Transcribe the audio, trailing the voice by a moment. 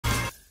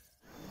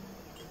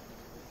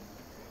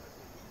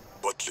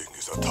battling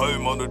is a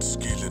time-honored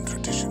skill and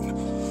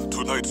tradition.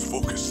 Tonight's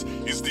focus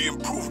is the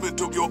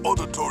improvement of your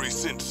auditory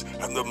sense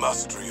and the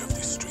mastery of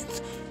this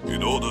strength.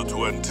 In order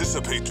to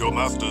anticipate your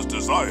master's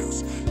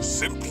desires,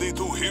 simply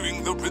through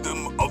hearing the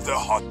rhythm of their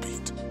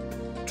heartbeat.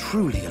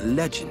 Truly a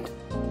legend.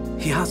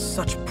 He has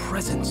such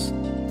presence.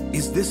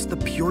 Is this the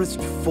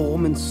purest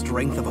form and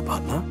strength of a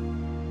butler?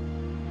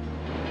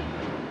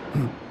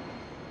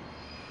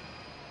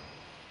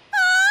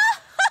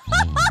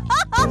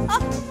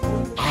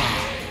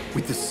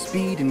 With the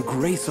speed and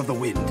grace of the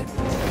wind.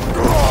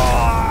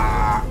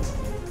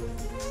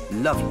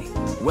 Lovely.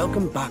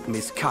 Welcome back,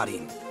 Miss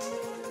Karin.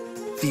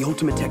 The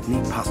ultimate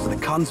technique passed to the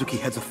Kanzuki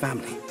heads of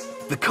family.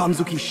 The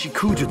Kanzuki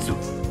Shikujutsu.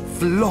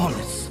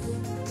 Flawless.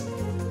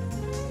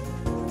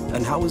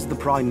 And how is the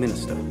Prime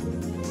Minister?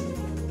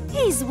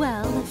 He's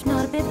well, if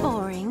not a bit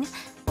boring.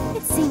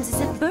 It seems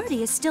as if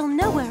Birdie is still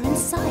nowhere in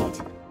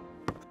sight.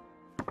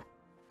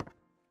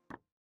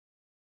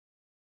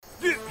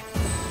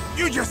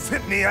 You just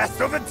hit me ass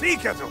of a tea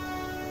kettle!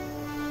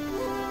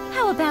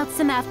 How about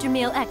some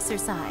after-meal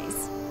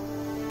exercise?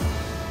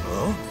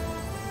 Huh?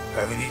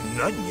 Haven't eaten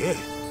nothing yet.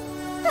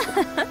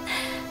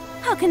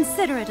 How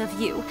considerate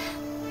of you.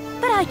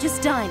 But I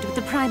just dined with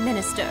the Prime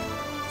Minister.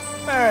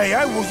 Hey,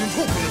 I wasn't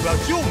talking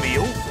about your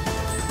meal.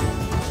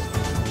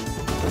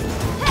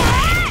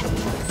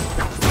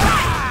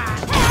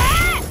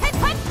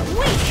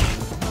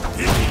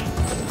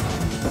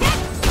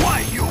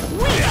 Why you?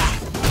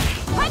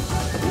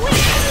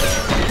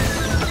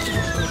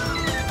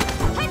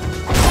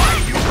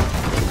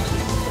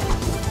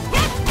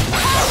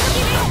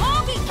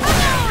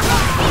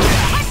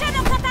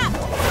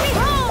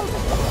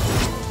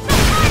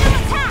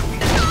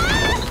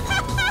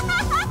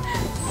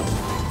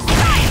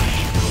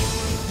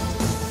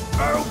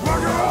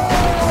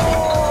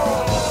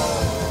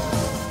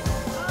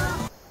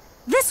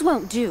 This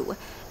won't do.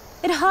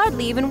 It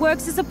hardly even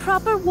works as a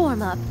proper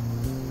warm-up.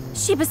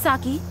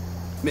 Shibasaki?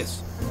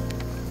 Miss.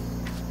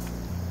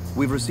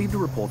 We've received a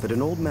report that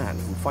an old man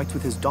who fights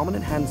with his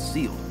dominant hand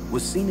sealed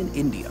was seen in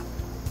India.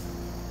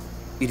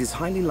 It is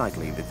highly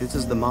likely that this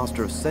is the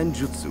master of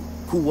Senjutsu,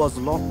 who was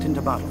locked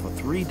into battle for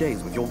 3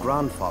 days with your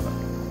grandfather,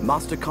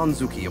 Master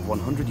Kanzuki of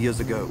 100 years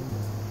ago.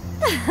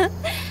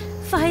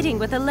 Fighting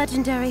with a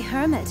legendary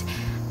hermit.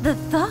 The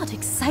thought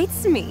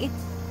excites me.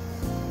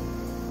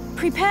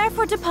 Prepare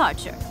for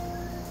departure.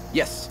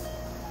 Yes.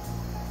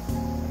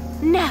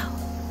 Now,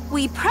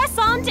 we press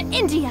on to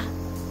India.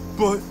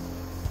 But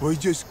we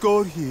just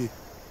got here.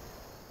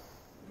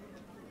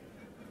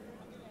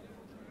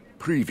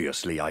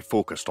 Previously, I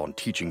focused on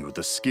teaching you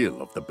the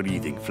skill of the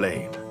breathing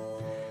flame.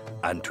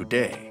 And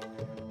today,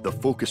 the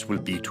focus will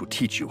be to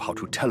teach you how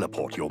to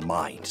teleport your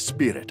mind,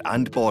 spirit,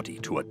 and body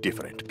to a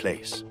different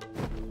place.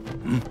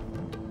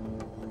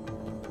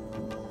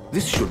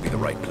 This should be the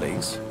right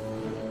place.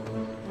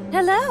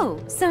 Hello,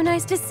 so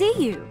nice to see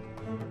you.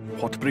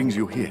 What brings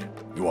you here?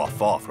 You are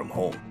far from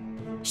home.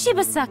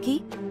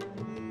 Shibasaki,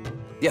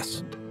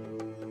 Yes.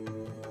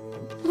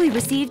 we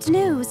received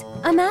news.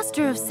 A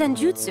master of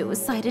Senjutsu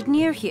was sighted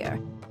near here.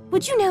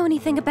 Would you know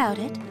anything about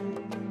it?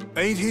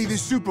 Ain't he the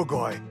super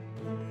guy?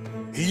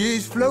 He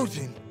is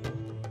floating.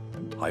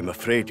 I'm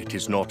afraid it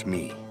is not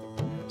me.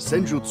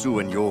 Senjutsu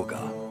and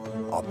yoga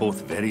are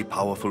both very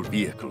powerful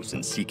vehicles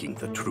in seeking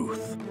the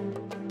truth.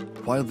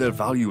 While their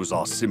values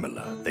are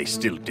similar, they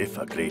still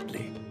differ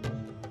greatly.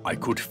 I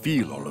could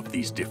feel all of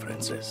these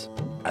differences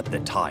at the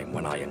time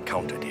when I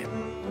encountered him.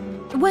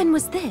 When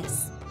was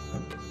this?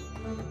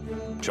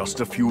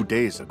 Just a few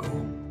days ago.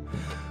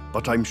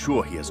 But I'm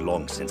sure he has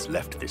long since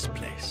left this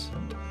place.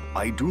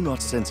 I do not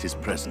sense his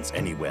presence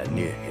anywhere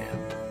near here.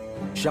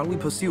 Shall we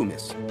pursue,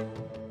 miss?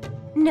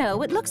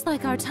 No, it looks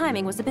like our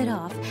timing was a bit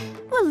off.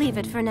 We'll leave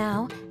it for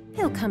now.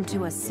 He'll come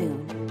to us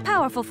soon.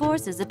 Powerful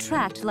forces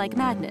attract like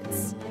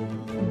magnets.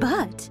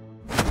 But...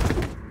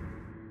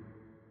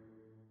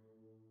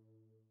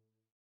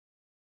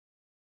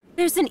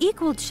 there's an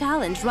equal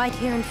challenge right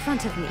here in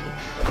front of me.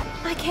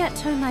 I can't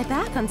turn my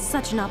back on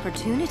such an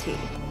opportunity.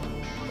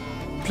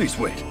 Please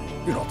wait.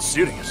 You're not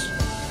serious.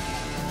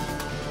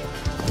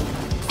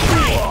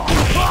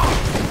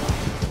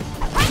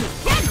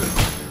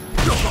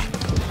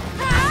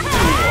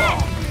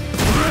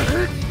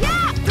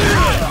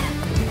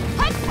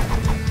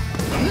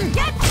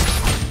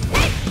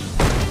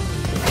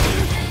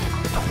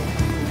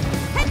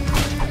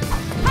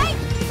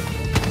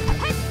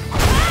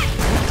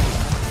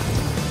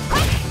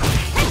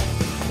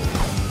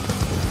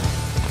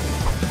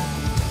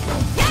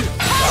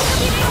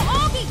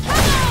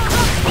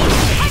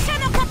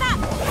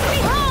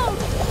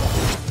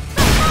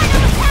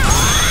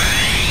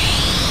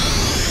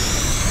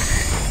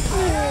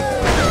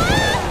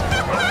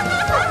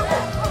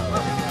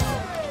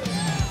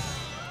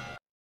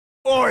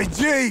 Oi,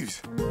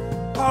 Jeeves!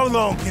 How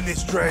long can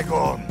this drag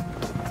on?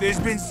 There's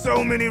been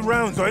so many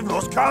rounds I've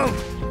lost count.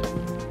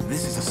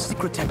 This is a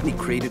secret technique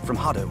created from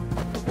Hado.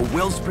 A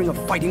wellspring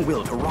of fighting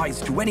will to rise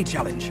to any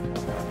challenge.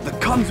 The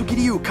Kanzuki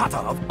Ryu Kata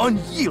of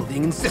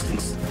unyielding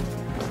insistence.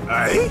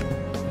 Eh?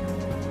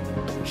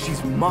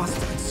 She's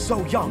mastered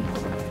so young.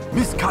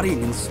 Miss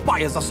Karin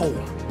inspires us all.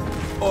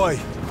 Oi,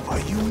 are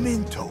you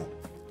Minto?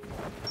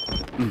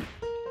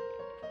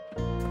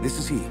 This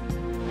is he.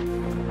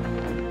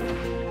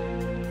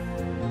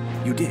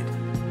 You did.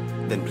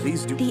 Then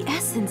please do. The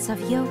essence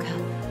of yoga.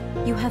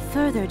 You have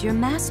furthered your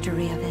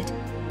mastery of it.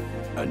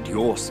 And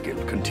your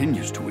skill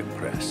continues to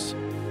impress.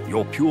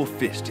 Your pure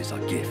fist is a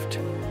gift.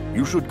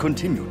 You should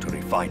continue to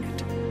refine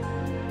it.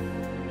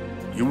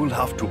 You will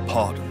have to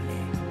pardon me.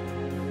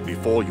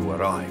 Before you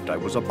arrived, I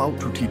was about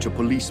to teach a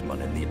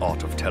policeman in the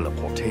art of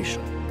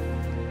teleportation.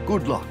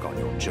 Good luck on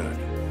your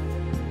journey.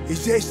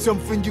 Is there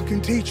something you can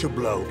teach a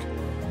bloke?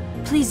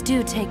 Please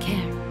do take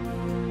care.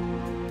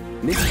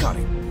 Miss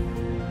Karin.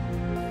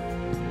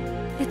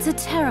 It's a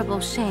terrible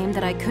shame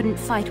that I couldn't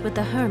fight with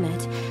the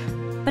Hermit,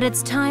 but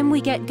it's time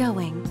we get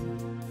going.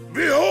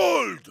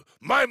 Behold,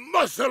 my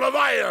muscle of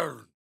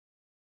iron!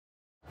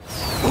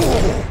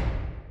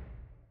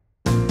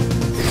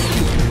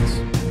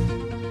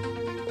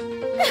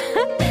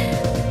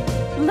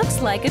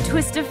 Looks like a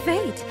twist of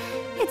fate.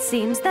 It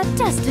seems that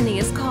destiny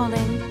is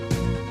calling.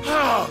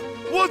 Ah,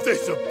 what a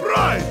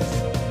surprise!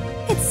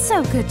 It's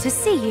so good to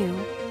see you.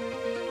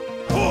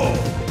 Oh,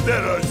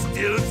 there are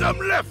still some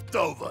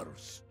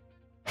leftovers.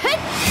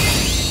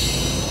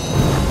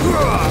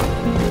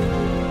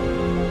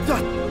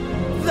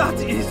 That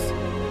is...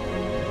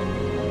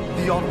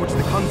 the art which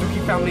the Kanzuki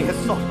family has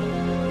sought,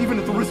 even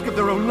at the risk of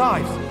their own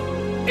lives.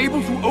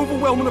 Able to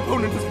overwhelm an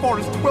opponent as far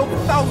as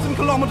 12,000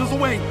 kilometers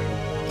away.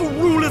 The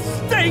ruler's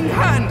staying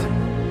hand!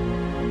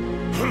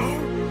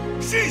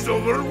 She's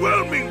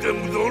overwhelming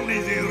them with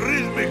only the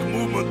rhythmic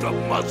movement of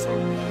muscle.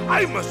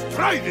 I must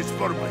try this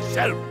for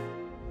myself.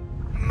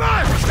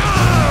 Muscle!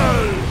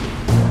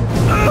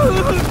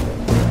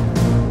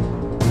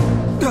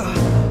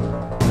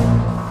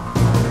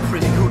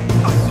 Pretty good,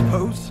 I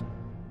suppose.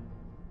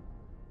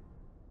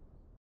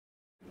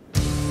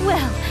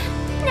 Well,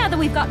 now that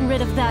we've gotten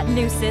rid of that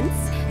nuisance,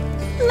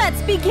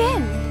 let's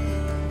begin.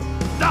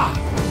 Ah,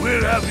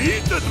 we'll have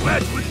heated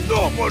match with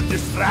no more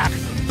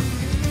distractions.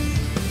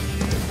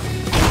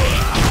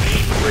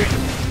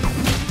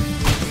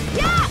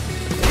 Yeah!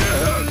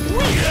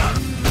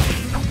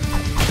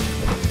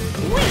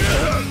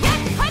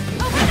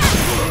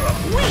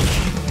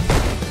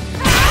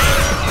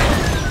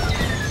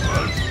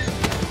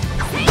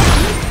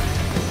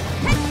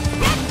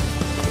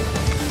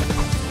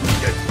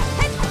 Get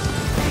quick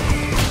over that!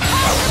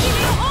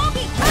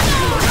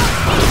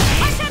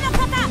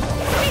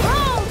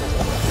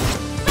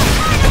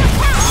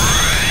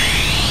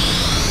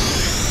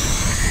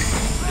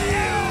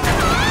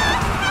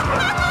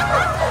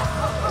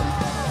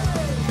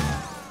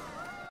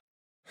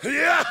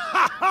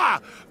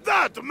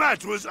 That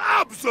match was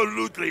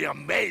absolutely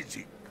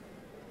amazing!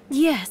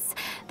 Yes,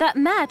 that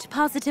match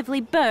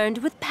positively burned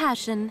with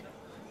passion.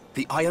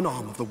 The iron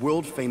arm of the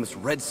world-famous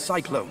Red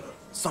Cyclone.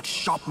 Such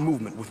sharp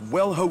movement with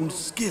well-honed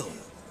skill.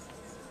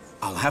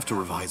 I'll have to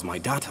revise my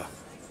data.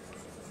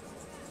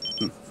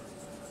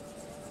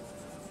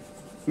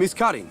 Miss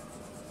Karin.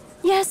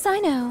 Yes, I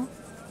know.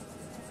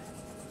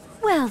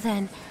 Well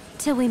then,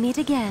 till we meet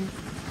again.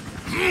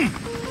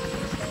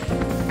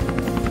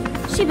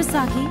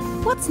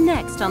 Shibasaki, what's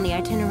next on the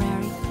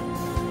itinerary?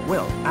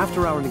 Well,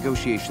 after our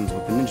negotiations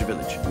with the Ninja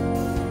Village,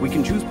 we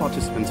can choose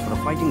participants for the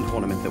fighting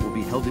tournament that will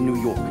be held in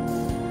New York.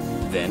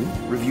 Then,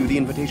 review the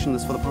invitation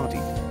list for the party.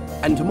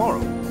 And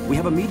tomorrow, we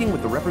have a meeting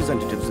with the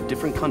representatives of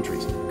different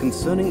countries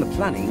concerning the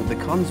planning of the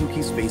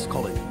Kanzuki Space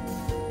Colony.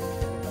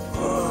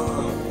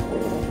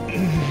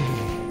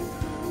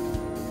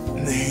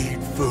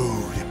 Need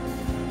food.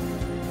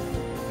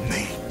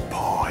 Meat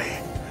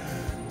pie.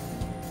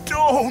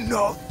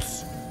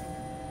 Donuts.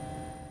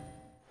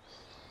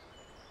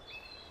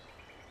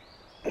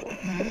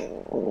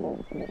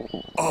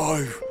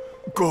 I've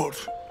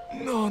got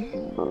none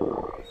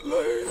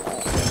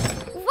left.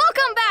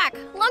 Welcome back!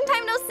 Long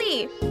time no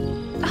see.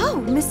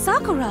 Oh, Miss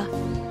Sakura!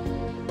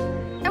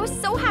 I was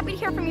so happy to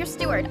hear from your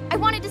steward. I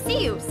wanted to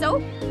see you, so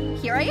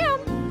here I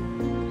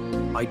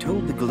am. I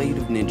told the Glade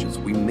of Ninjas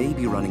we may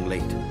be running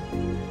late.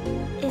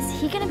 Is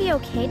he gonna be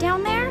okay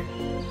down there?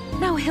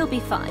 No, he'll be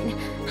fine.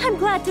 I'm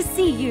glad to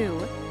see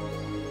you.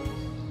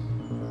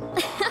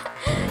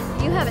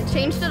 You haven't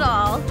changed at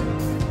all.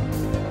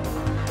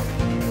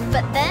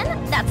 But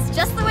then, that's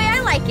just the way I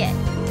like it.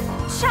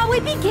 Shall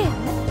we begin?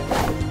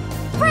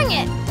 Bring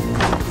it!